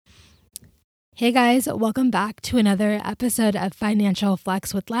Hey guys, welcome back to another episode of Financial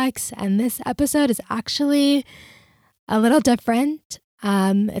Flex with Lex. And this episode is actually a little different.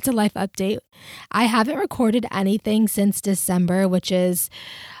 It's a life update. I haven't recorded anything since December, which is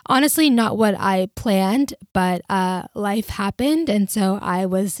honestly not what I planned, but life happened. And so I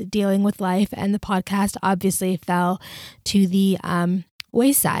was dealing with life, and the podcast obviously fell to the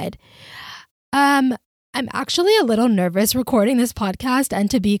wayside. I'm actually a little nervous recording this podcast.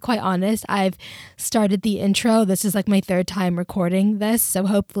 And to be quite honest, I've started the intro. This is like my third time recording this. So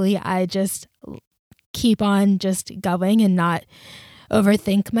hopefully I just keep on just going and not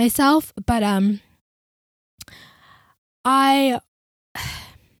overthink myself. But I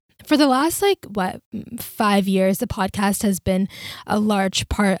for the last 5 years, the podcast has been a large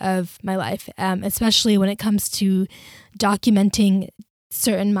part of my life, especially when it comes to documenting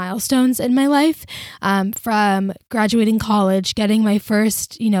certain milestones in my life, from graduating college, getting my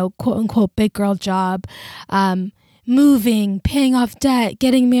first, quote unquote, big girl job, moving, paying off debt,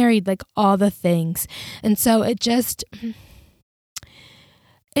 getting married, like all the things. And so it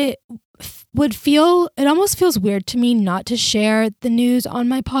almost feels weird to me not to share the news on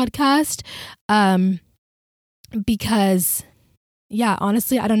my podcast, because yeah,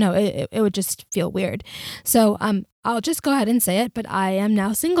 honestly, I don't know. It would just feel weird. So I'll just go ahead and say it, but I am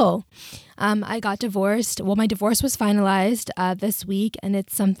now single. I got divorced. Well, my divorce was finalized this week, and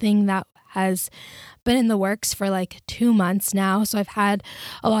it's something that has been in the works for like 2 months now. So I've had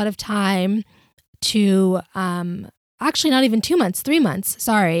a lot of time to, actually not even 2 months, 3 months,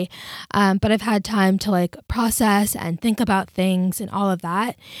 sorry. But I've had time to like process and think about things and all of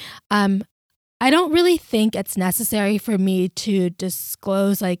that. I don't really think it's necessary for me to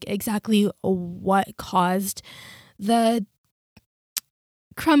disclose like exactly what caused the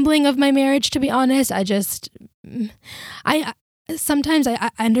crumbling of my marriage, to be honest. I sometimes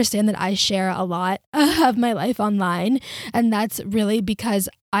I understand that I share a lot of my life online, and that's really because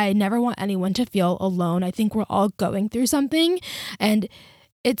I never want anyone to feel alone. I think we're all going through something, and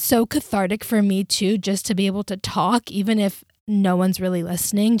it's so cathartic for me too, just to be able to talk, even if no one's really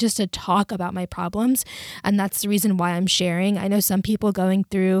listening, just to talk about my problems. And that's the reason why I'm sharing. I know some people going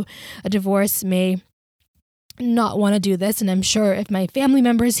through a divorce may not want to do this, and I'm sure if my family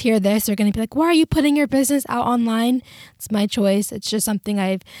members hear this, they're going to be like, why are you putting your business out online? It's my choice. It's just something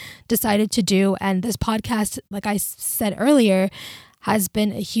I've decided to do. And this podcast, like I said earlier, has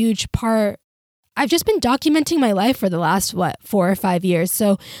been a huge part. I've just been documenting my life for the last 4 or 5 years,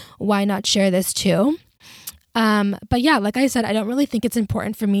 so why not share this too? But yeah, like I said, I don't really think it's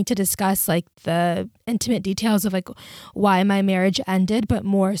important for me to discuss like the intimate details of like why my marriage ended, but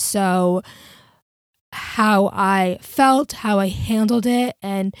more so how I felt, how I handled it,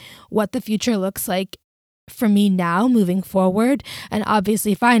 and what the future looks like for me now moving forward. And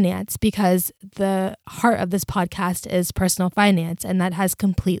obviously finance, because the heart of this podcast is personal finance, and that has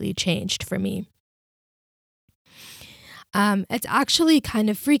completely changed for me. It's actually kind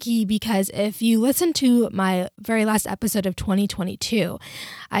of freaky because if you listen to my very last episode of 2022,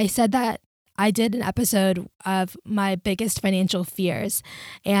 I said that I did an episode of my biggest financial fears.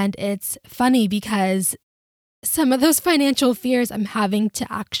 And it's funny because some of those financial fears I'm having to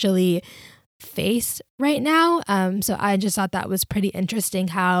actually face right now. So I just thought that was pretty interesting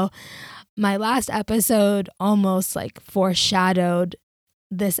how my last episode almost like foreshadowed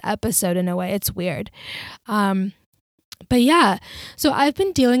this episode in a way. It's weird. But yeah, so I've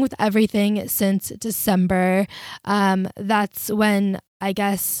been dealing with everything since December. That's when I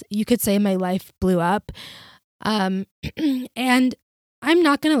guess you could say my life blew up. And I'm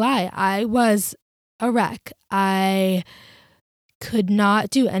not going to lie, I was a wreck. I could not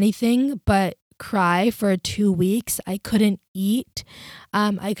do anything but cry for 2 weeks. I couldn't eat.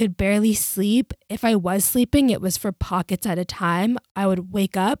 I could barely sleep. If I was sleeping, it was for pockets at a time. I would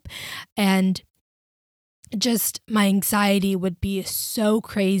wake up and just my anxiety would be so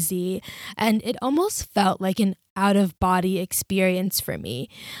crazy, and it almost felt like an out of body experience for me.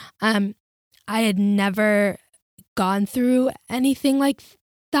 I had never gone through anything like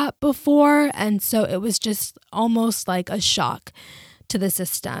that before, and so it was just almost like a shock to the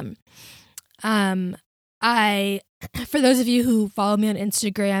system. I For those of you who follow me on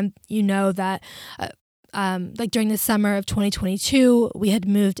Instagram, you know that like during the summer of 2022, we had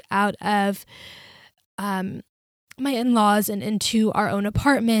moved out of my in-laws and into our own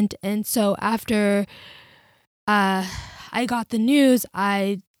apartment. And so after I got the news,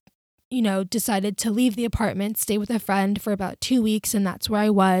 I decided to leave the apartment, stay with a friend for about 2 weeks. And that's where I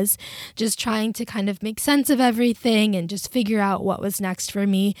was, just trying to kind of make sense of everything and just figure out what was next for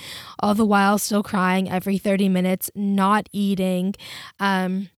me, all the while still crying every 30 minutes, not eating.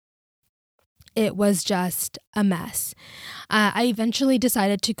 it was just a mess. I eventually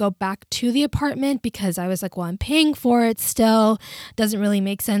decided to go back to the apartment because I was like, well, I'm paying for it still. Doesn't really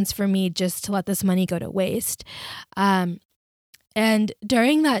make sense for me just to let this money go to waste. Um, and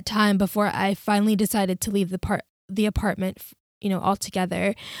during that time, before I finally decided to leave the apartment,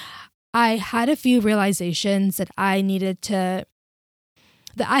 altogether, I had a few realizations that I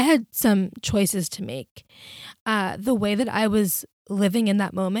had some choices to make. The way that I was living in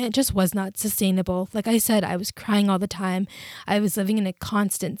that moment just was not sustainable. Like I said, I was crying all the time. I was living in a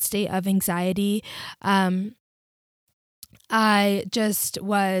constant state of anxiety. I just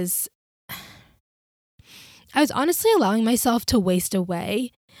was, I was honestly allowing myself to waste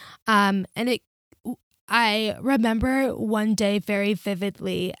away. I remember one day very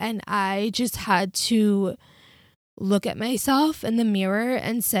vividly, and I just had to look at myself in the mirror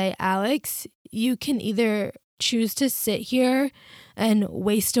and say, Alex, you can either choose to sit here and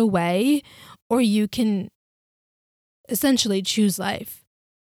waste away, or you can essentially choose life.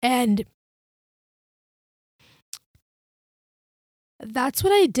 And that's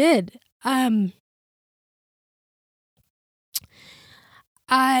what I did. I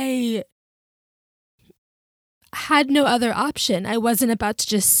had no other option. I wasn't about to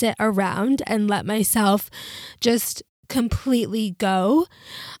just sit around and let myself just completely go.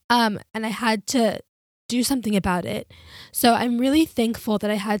 And I had to do something about it. So I'm really thankful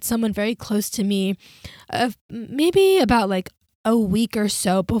that I had someone very close to me, maybe about like a week or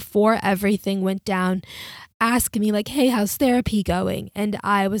so before everything went down, ask me like, hey, how's therapy going? And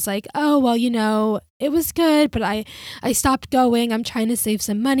I was like, oh, well, it was good, but I stopped going. I'm trying to save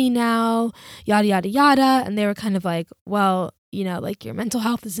some money now, yada, yada, yada. And they were kind of like, well, like your mental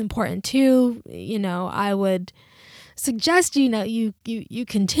health is important too. I would suggest, you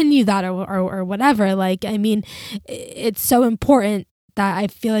continue that or whatever. Like, I mean, it's so important that I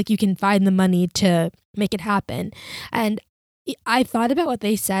feel like you can find the money to make it happen. And I thought about what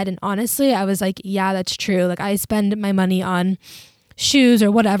they said, and honestly, I was like, yeah, that's true. Like, I spend my money on shoes or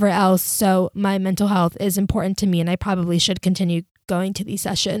whatever else, so my mental health is important to me, and I probably should continue going to these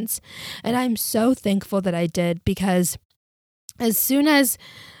sessions. And I'm so thankful that I did, because as soon as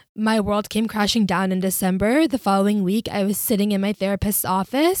my world came crashing down in December, the following week, I was sitting in my therapist's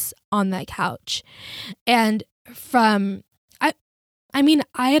office on that couch. And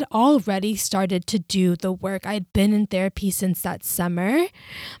I had already started to do the work. I had been in therapy since that summer,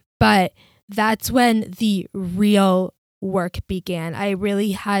 but that's when the real work began. I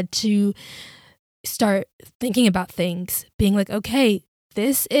really had to start thinking about things, being like, okay,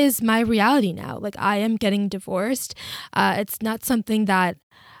 this is my reality now. Like, I am getting divorced. It's not something that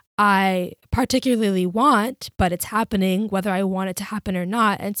I particularly want, but it's happening whether I want it to happen or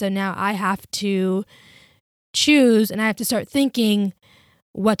not. And so now I have to choose, and I have to start thinking,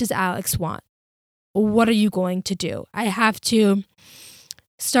 what does Alex want? What are you going to do? I have to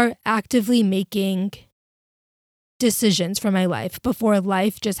start actively making decisions for my life before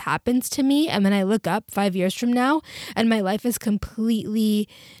life just happens to me. And then I look up 5 years from now and my life is completely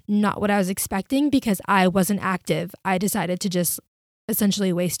not what I was expecting because I wasn't active. I decided to just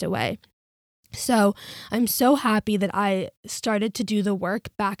essentially waste away. So I'm so happy that I started to do the work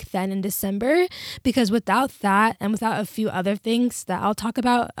back then in December, because without that and without a few other things that I'll talk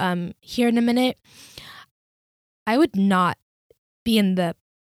about here in a minute, I would not be in the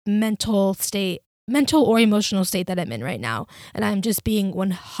mental or emotional state that I'm in right now. And I'm just being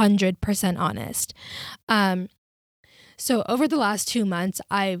 100% honest. So over the last 2 months,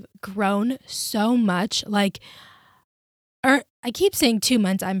 I've grown so much. I keep saying 2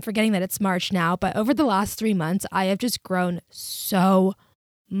 months, I'm forgetting that it's March now, but over the last 3 months, I have just grown so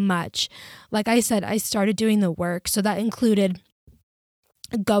much. Like I said, I started doing the work. So that included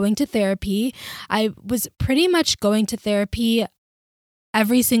going to therapy. I was pretty much going to therapy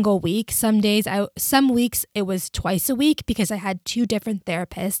every single week. Some weeks it was twice a week because I had 2 different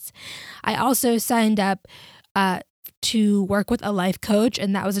therapists. I also signed up to work with a life coach,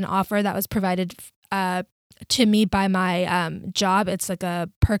 and that was an offer that was provided to me by my job. It's like a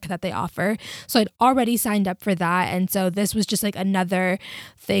perk that they offer. So I'd already signed up for that. And so this was just like another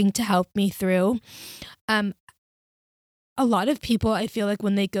thing to help me through. A lot of people, I feel like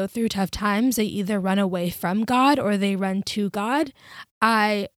when they go through tough times, they either run away from God or they run to God.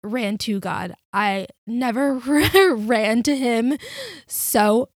 I ran to God. I never ran to him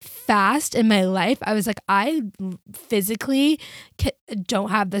so fast in my life. I was like, I physically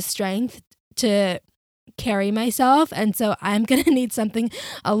don't have the strength to carry myself, and so I'm gonna need something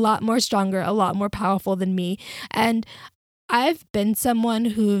a lot more stronger, a lot more powerful than me. And I've been someone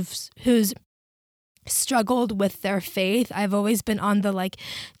who's struggled with their faith. I've always been on the like,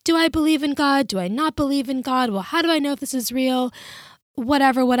 do I believe in God? Do I not believe in God? Well, how do I know if this is real?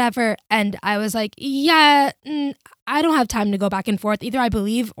 Whatever. And I was like, yeah, I don't have time to go back and forth. Either I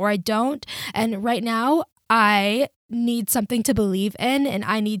believe or I don't. And right now, I need something to believe in, and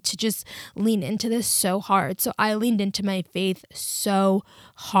I need to just lean into this so hard. So I leaned into my faith so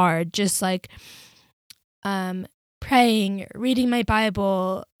hard, just like praying, reading my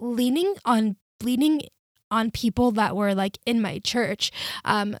Bible, leaning on people that were like in my church.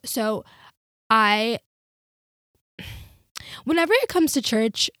 So I Whenever it comes to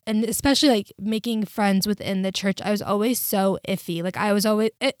church, and especially like making friends within the church, I was always so iffy. Like I was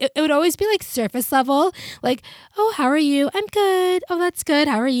always, it would always be like surface level, like, oh, how are you? I'm good. Oh, that's good.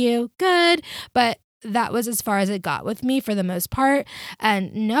 How are you? Good. But that was as far as it got with me for the most part.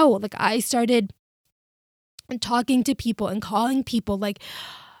 And no, like I started talking to people and calling people. Like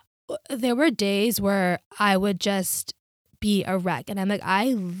there were days where I would just be a wreck, and I'm like, I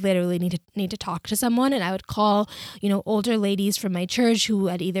literally need to talk to someone. And I would call, older ladies from my church who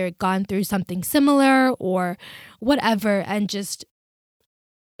had either gone through something similar or whatever, and just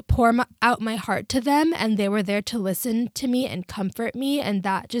pour out my heart to them, and they were there to listen to me and comfort me. And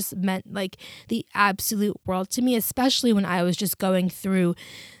that just meant like the absolute world to me, especially when I was just going through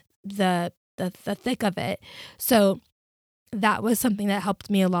the thick of it. So that was something that helped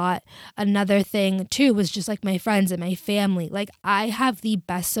me a lot. Another thing too was just like my friends and my family. Like I have the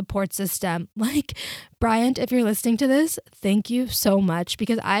best support system. Like Bryant, if you're listening to this, thank you so much,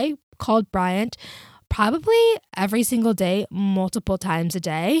 because I called Bryant probably every single day, multiple times a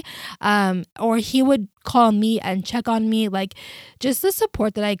day. Or he would call me and check on me. Like just the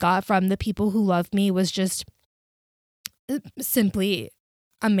support that I got from the people who love me was just simply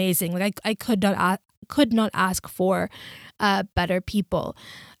amazing. Like I could not ask for better people.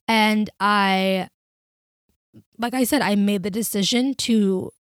 And like I said, I made the decision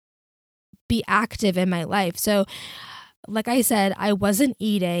to be active in my life. So like I said, I wasn't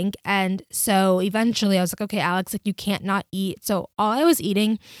eating. And so eventually I was like, okay, Alex, like you can't not eat. So all I was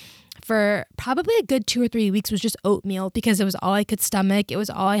eating for probably a good 2 or 3 weeks was just oatmeal, because it was all I could stomach. It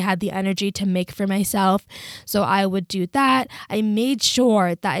was all I had the energy to make for myself. So I would do that. I made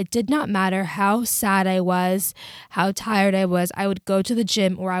sure that it did not matter how sad I was, how tired I was. I would go to the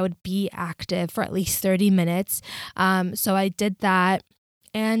gym, or I would be active for at least 30 minutes. So I did that.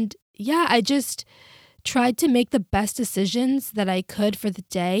 And yeah, I just tried to make the best decisions that I could for the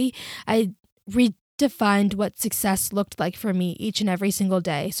day. I redefined what success looked like for me each and every single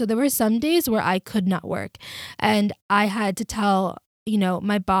day. So there were some days where I could not work, and I had to tell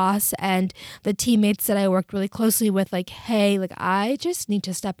my boss and the teammates that I worked really closely with, like, hey, like I just need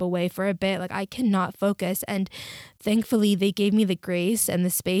to step away for a bit. Like I cannot focus. And thankfully they gave me the grace and the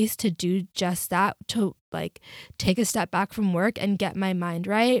space to do just that, to like take a step back from work and get my mind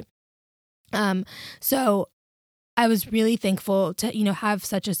right. So I was really thankful to, have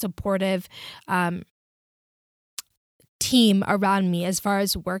such a supportive team around me as far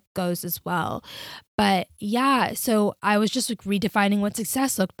as work goes as well. But yeah, so I was just like redefining what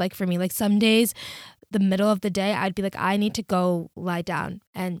success looked like for me. Like some days, the middle of the day, I'd be like, I need to go lie down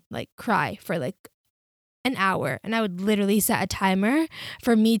and like cry for like an hour. And I would literally set a timer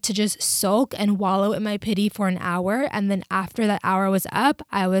for me to just sulk and wallow in my pity for an hour. And then after that hour was up,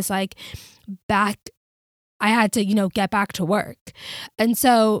 I was like back. I had to, get back to work. And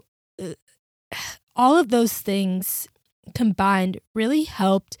so all of those things combined really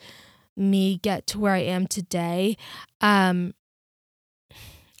helped me get to where I am today. Like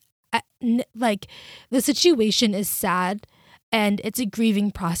the situation is sad and it's a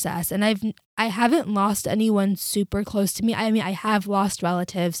grieving process. And I haven't lost anyone super close to me. I mean, I have lost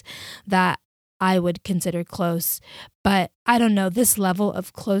relatives that I would consider close, but I don't know, this level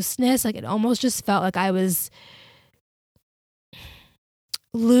of closeness, like it almost just felt like I was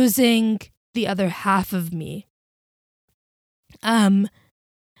losing the other half of me. And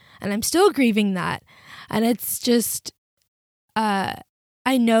I'm still grieving that. And it's just, I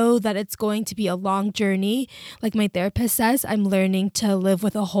know that it's going to be a long journey. Like my therapist says, I'm learning to live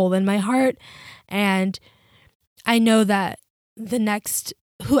with a hole in my heart. And I know that the next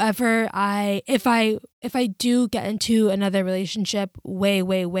if I do get into another relationship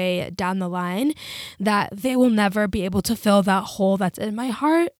way down the line, that they will never be able to fill that hole that's in my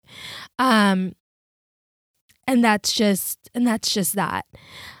heart. And that's just that.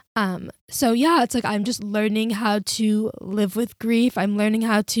 So yeah, it's like I'm just learning how to live with grief. I'm learning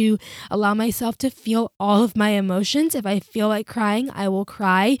how to allow myself to feel all of my emotions. If I feel like crying, I will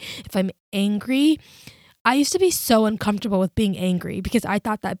cry. If I'm angry, I used to be so uncomfortable with being angry because I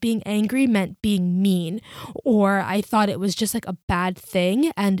thought that being angry meant being mean, or I thought it was just like a bad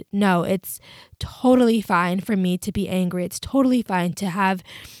thing. And no, it's totally fine for me to be angry. It's totally fine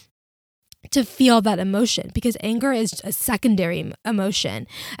to feel that emotion because anger is a secondary emotion.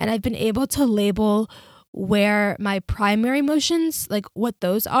 And I've been able to label where my primary emotions, like what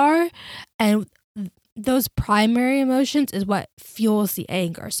those are, and those primary emotions is what fuels the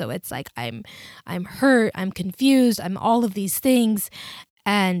anger. So it's like I'm hurt, I'm confused, I'm all of these things,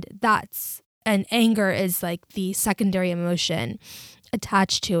 and anger is like the secondary emotion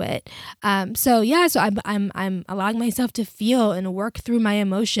attached to it. So I'm allowing myself to feel and work through my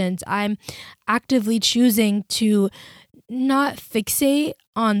emotions. I'm actively choosing to not fixate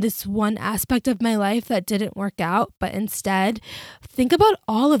on this one aspect of my life that didn't work out, but instead think about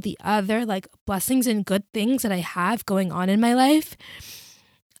all of the other like blessings and good things that I have going on in my life.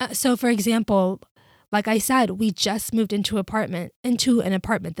 So for example, like I said, we just moved into an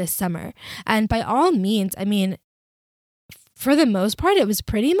apartment this summer. And by all means, I mean, for the most part, it was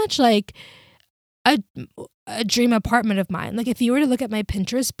pretty much like a, a dream apartment of mine. Like if you were to look at my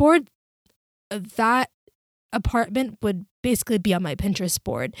Pinterest board, that apartment would basically be on my Pinterest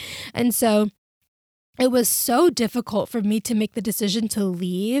board. And so it was so difficult for me to make the decision to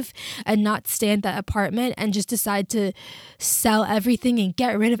leave and not stay in that apartment and just decide to sell everything and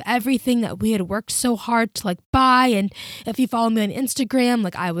get rid of everything that we had worked so hard to like buy. And if you follow me on Instagram,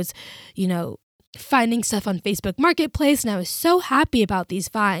 like I was, finding stuff on Facebook Marketplace, and I was so happy about these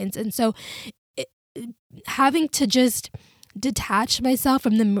finds. And so having to just detach myself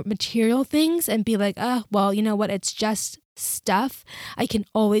from the material things and be like, well, you know what? It's just stuff. I can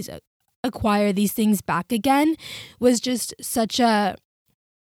always acquire these things back again was just such a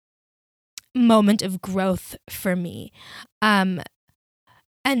moment of growth for me.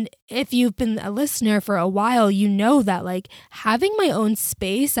 And if you've been a listener for a while, you know that like having my own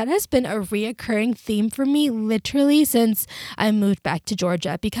space, that has been a reoccurring theme for me literally since I moved back to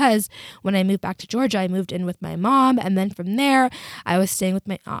Georgia. Because when I moved back to Georgia, I moved in with my mom. And then from there, I was staying with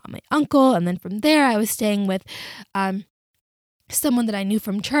my uncle. And then from there, I was staying with someone that I knew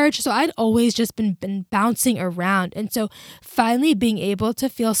from church. So I'd always just been bouncing around. And so finally being able to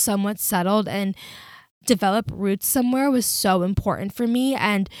feel somewhat settled and develop roots somewhere was so important for me.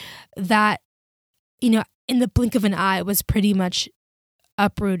 And that, in the blink of an eye was pretty much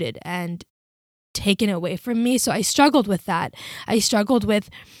uprooted and taken away from me. So I struggled with that. I struggled with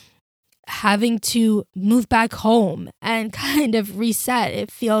having to move back home and kind of reset.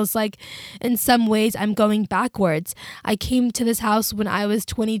 It feels like in some ways I'm going backwards. I came to this house when I was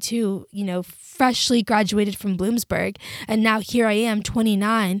 22, freshly graduated from Bloomsburg. And now here I am,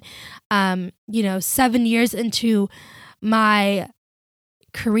 29, 7 years into my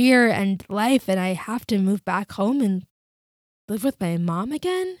career and life, and I have to move back home and live with my mom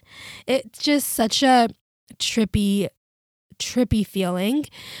again. It's just such a trippy feeling.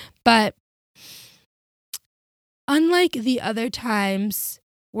 But unlike the other times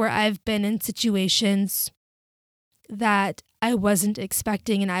where I've been in situations that I wasn't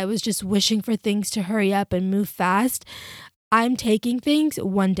expecting and I was just wishing for things to hurry up and move fast, I'm taking things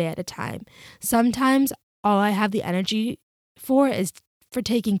one day at a time. Sometimes all I have the energy for is for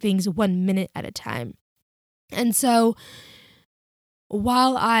taking things 1 minute at a time. And so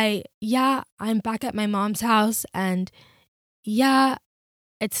while I'm back at my mom's house, and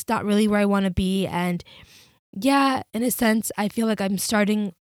it's not really where I want to be. And in a sense, I feel like I'm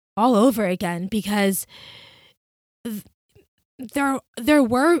starting all over again because there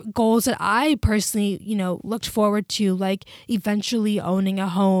were goals that I personally, looked forward to, like eventually owning a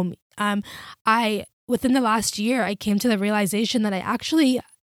home. Within the last year, I came to the realization that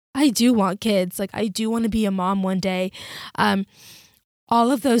I do want kids. Like I do want to be a mom one day.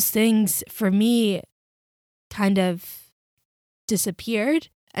 All of those things for me kind of disappeared.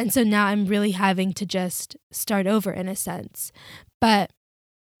 And so now I'm really having to just start over in a sense. But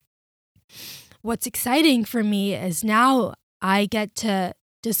what's exciting for me is now I get to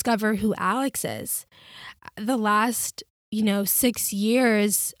discover who Alex is. The last, 6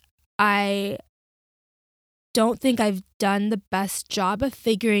 years, I don't think I've done the best job of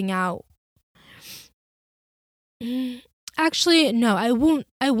figuring out. Actually, no, I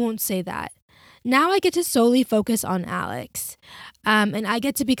won't say that. Now I get to solely focus on Alex, and I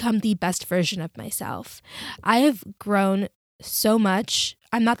get to become the best version of myself. I have grown so much.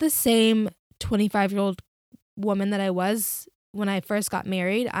 I'm not the same 25-year-old woman that I was when I first got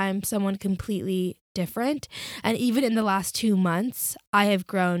married. I'm someone completely different. And even in the last 2 months, I have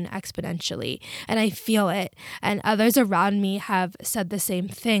grown exponentially, and I feel it. And others around me have said the same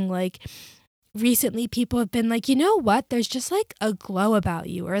thing. Like, recently people have been like, you know what, there's just like a glow about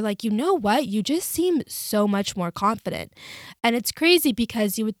you, or like, you know what, you just seem so much more confident. And it's crazy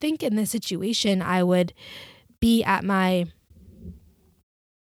because you would think in this situation be at my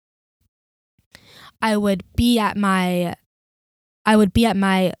I would be at my I would be at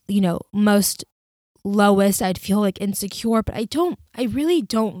my, most lowest. I'd feel like insecure, but I really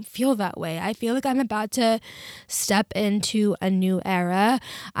don't feel that way. I feel like I'm about to step into a new era.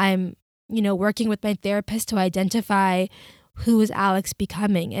 I'm, working with my therapist to identify who is Alex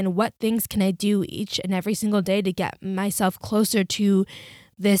becoming and what things can I do each and every single day to get myself closer to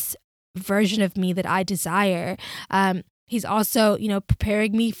this version of me that I desire. He's also,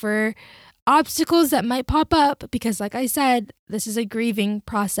 preparing me for obstacles that might pop up because, like I said, this is a grieving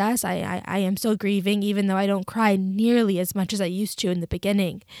process. I am still grieving, even though I don't cry nearly as much as I used to in the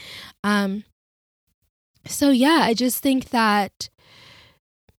beginning. So yeah, I just think that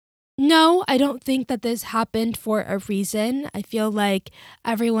no, I don't think that this happened for a reason. I feel like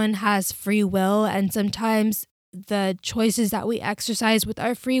everyone has free will, and sometimes the choices that we exercise with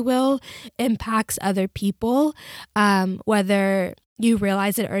our free will impacts other people, whether you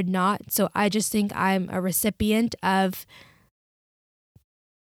realize it or not. So I just think I'm a recipient of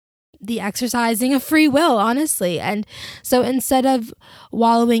the exercising of free will, honestly. And so instead of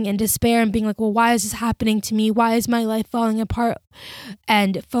wallowing in despair and being like, well, why is this happening to me? Why is my life falling apart?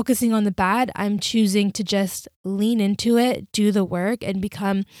 And focusing on the bad, I'm choosing to just lean into it, do the work, and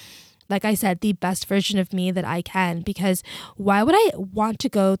become, like I said, the best version of me that I can. Because why would I want to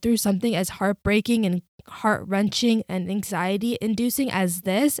go through something as heartbreaking and heart-wrenching and anxiety-inducing as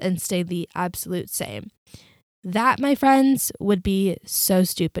this and stay the absolute same? That, my friends, would be so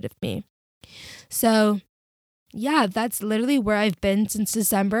stupid of me. So yeah, that's literally where I've been since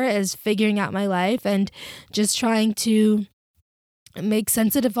December, is figuring out my life and just trying to make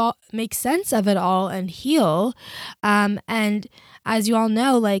sense of it all and heal. And as you all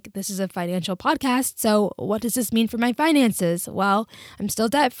know, like, this is a financial podcast. So what does this mean for my finances? Well, I'm still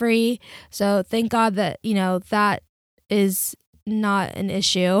debt free. So thank God that, that is not an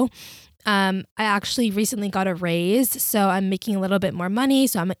issue. I actually recently got a raise, so I'm making a little bit more money,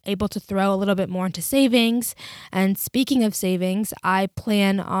 so I'm able to throw a little bit more into savings. And speaking of savings, I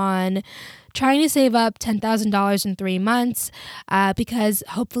plan on trying to save up $10,000 in 3 months, because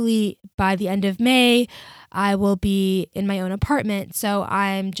hopefully by the end of May, I will be in my own apartment. So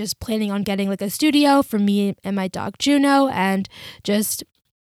I'm just planning on getting like a studio for me and my dog Juno, and just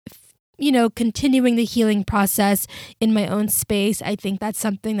continuing the healing process in my own space. I think that's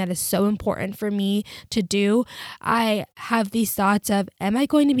something that is so important for me to do. I have these thoughts of, am I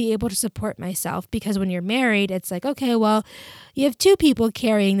going to be able to support myself? Because when you're married, it's like, okay, well, you have 2 people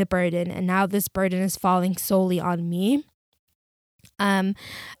carrying the burden, and now this burden is falling solely on me. And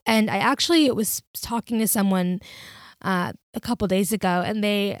I actually was talking to someone a couple days ago, and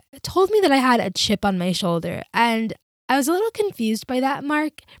they told me that I had a chip on my shoulder. And I was a little confused by that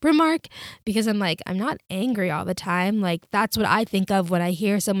remark, because I'm like, I'm not angry all the time. Like, that's what I think of when I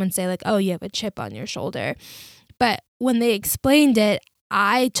hear someone say like, oh, you have a chip on your shoulder. But when they explained it,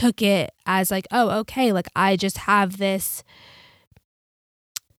 I took it as like, oh, okay, like I just have this.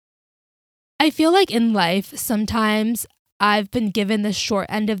 I feel like in life, sometimes I've been given the short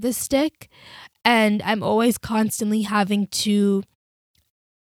end of the stick, and I'm always constantly having to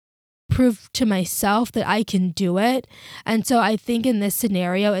prove to myself that I can do it. And so I think in this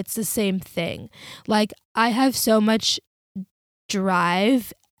scenario, it's the same thing. Like, I have so much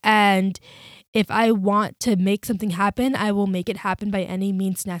drive, and if I want to make something happen, I will make it happen by any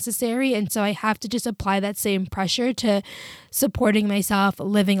means necessary. And so I have to just apply that same pressure to supporting myself,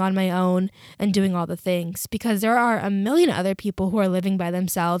 living on my own, and doing all the things. Because there are a million other people who are living by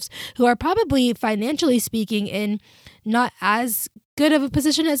themselves, who are probably, financially speaking, in not as good of a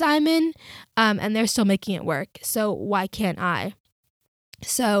position as I'm in, and they're still making it work. So why can't I?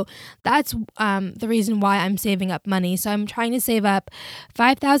 So that's the reason why I'm saving up money. So I'm trying to save up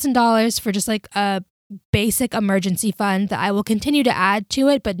 $5,000 for just like a basic emergency fund that I will continue to add to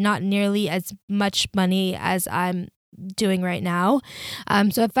it, but not nearly as much money as I'm doing right now.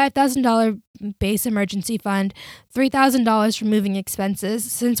 So a $5,000 base emergency fund, $3,000 for moving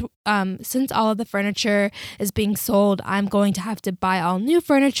expenses. Since all of the furniture is being sold, I'm going to have to buy all new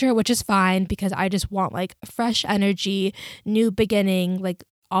furniture, which is fine because I just want like fresh energy, new beginning, like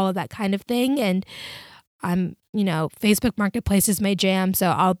all of that kind of thing. And I'm, Facebook Marketplace is my jam,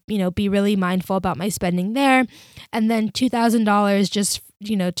 so I'll, be really mindful about my spending there. And then $2,000 just,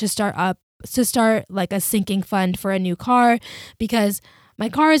 to start like a sinking fund for a new car, because my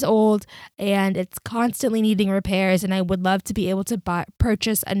car is old and it's constantly needing repairs, and I would love to be able to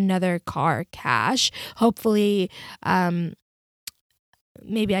purchase another car cash. Hopefully,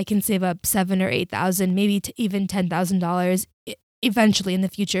 maybe I can save up 7 or 8 thousand, maybe even $10,000 eventually in the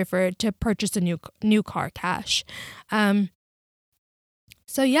future to purchase a new car cash. Um,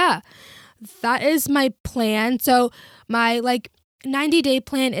 so yeah, that is my plan. So my 90-day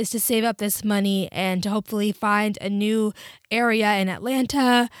plan is to save up this money and to hopefully find a new area in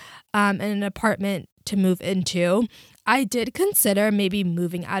Atlanta, and an apartment to move into. I did consider maybe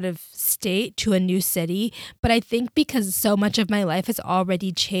moving out of state to a new city, but I think because so much of my life has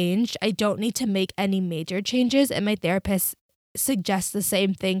already changed, I don't need to make any major changes, and my therapist suggests the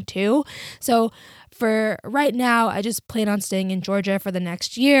same thing too. So for right now, I just plan on staying in Georgia for the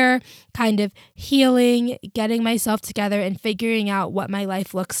next year, kind of healing, getting myself together, and figuring out what my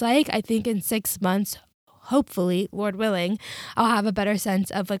life looks like. I think in 6 months, hopefully, Lord willing, I'll have a better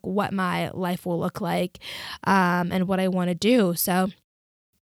sense of what my life will look like, and what I want to do. So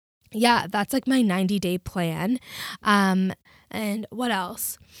yeah, that's my 90-day plan. And what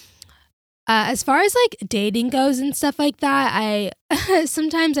else? As far as dating goes and stuff like that, I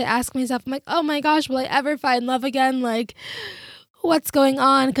sometimes I ask myself, I'm like, oh my gosh, will I ever find love again? What's going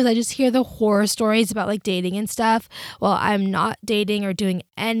on? Because I just hear the horror stories about dating and stuff. Well, I'm not dating or doing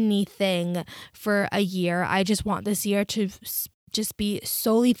anything for a year. I just want this year to just be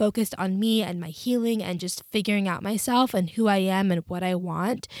solely focused on me and my healing and just figuring out myself and who I am and what I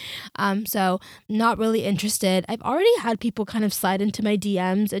want. So not really interested. I've already had people kind of slide into my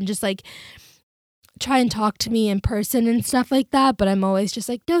DMs and just try and talk to me in person and stuff like that, but I'm always just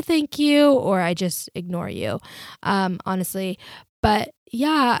no, thank you, or I just ignore you, honestly. But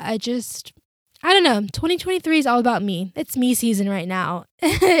yeah, I don't know. 2023 is all about me. It's me season right now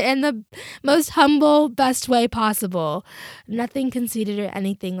in the most humble, best way possible. Nothing conceited or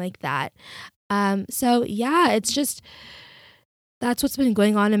anything like that. So yeah, that's what's been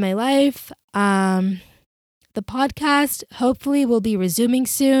going on in my life. The podcast hopefully will be resuming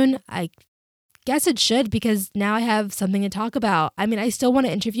soon. I guess it should, because now I have something to talk about. I mean, I still want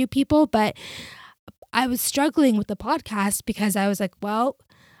to interview people, but I was struggling with the podcast because I was like, well,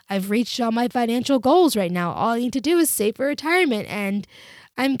 I've reached all my financial goals right now. All I need to do is save for retirement and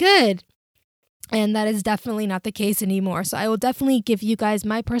I'm good. And that is definitely not the case anymore. So I will definitely give you guys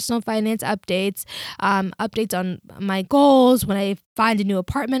my personal finance updates, updates on my goals, when I find a new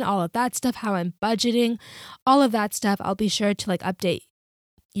apartment, all of that stuff, how I'm budgeting, all of that stuff. I'll be sure to update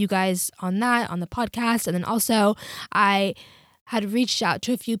you guys on that on the podcast. And then also I had reached out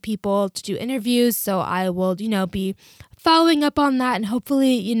to a few people to do interviews. So I will, be following up on that. And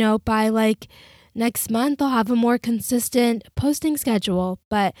hopefully, by next month, I'll have a more consistent posting schedule.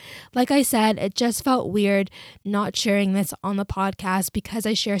 But like I said, it just felt weird not sharing this on the podcast because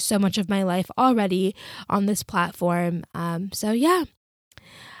I share so much of my life already on this platform. So yeah.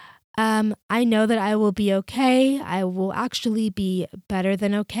 I know that I will be okay. I will actually be better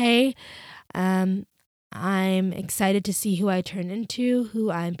than okay. I'm excited to see who I turn into,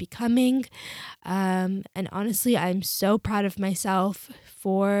 who I'm becoming. And honestly, I'm so proud of myself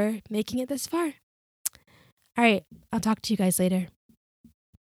for making it this far. All right, I'll talk to you guys later.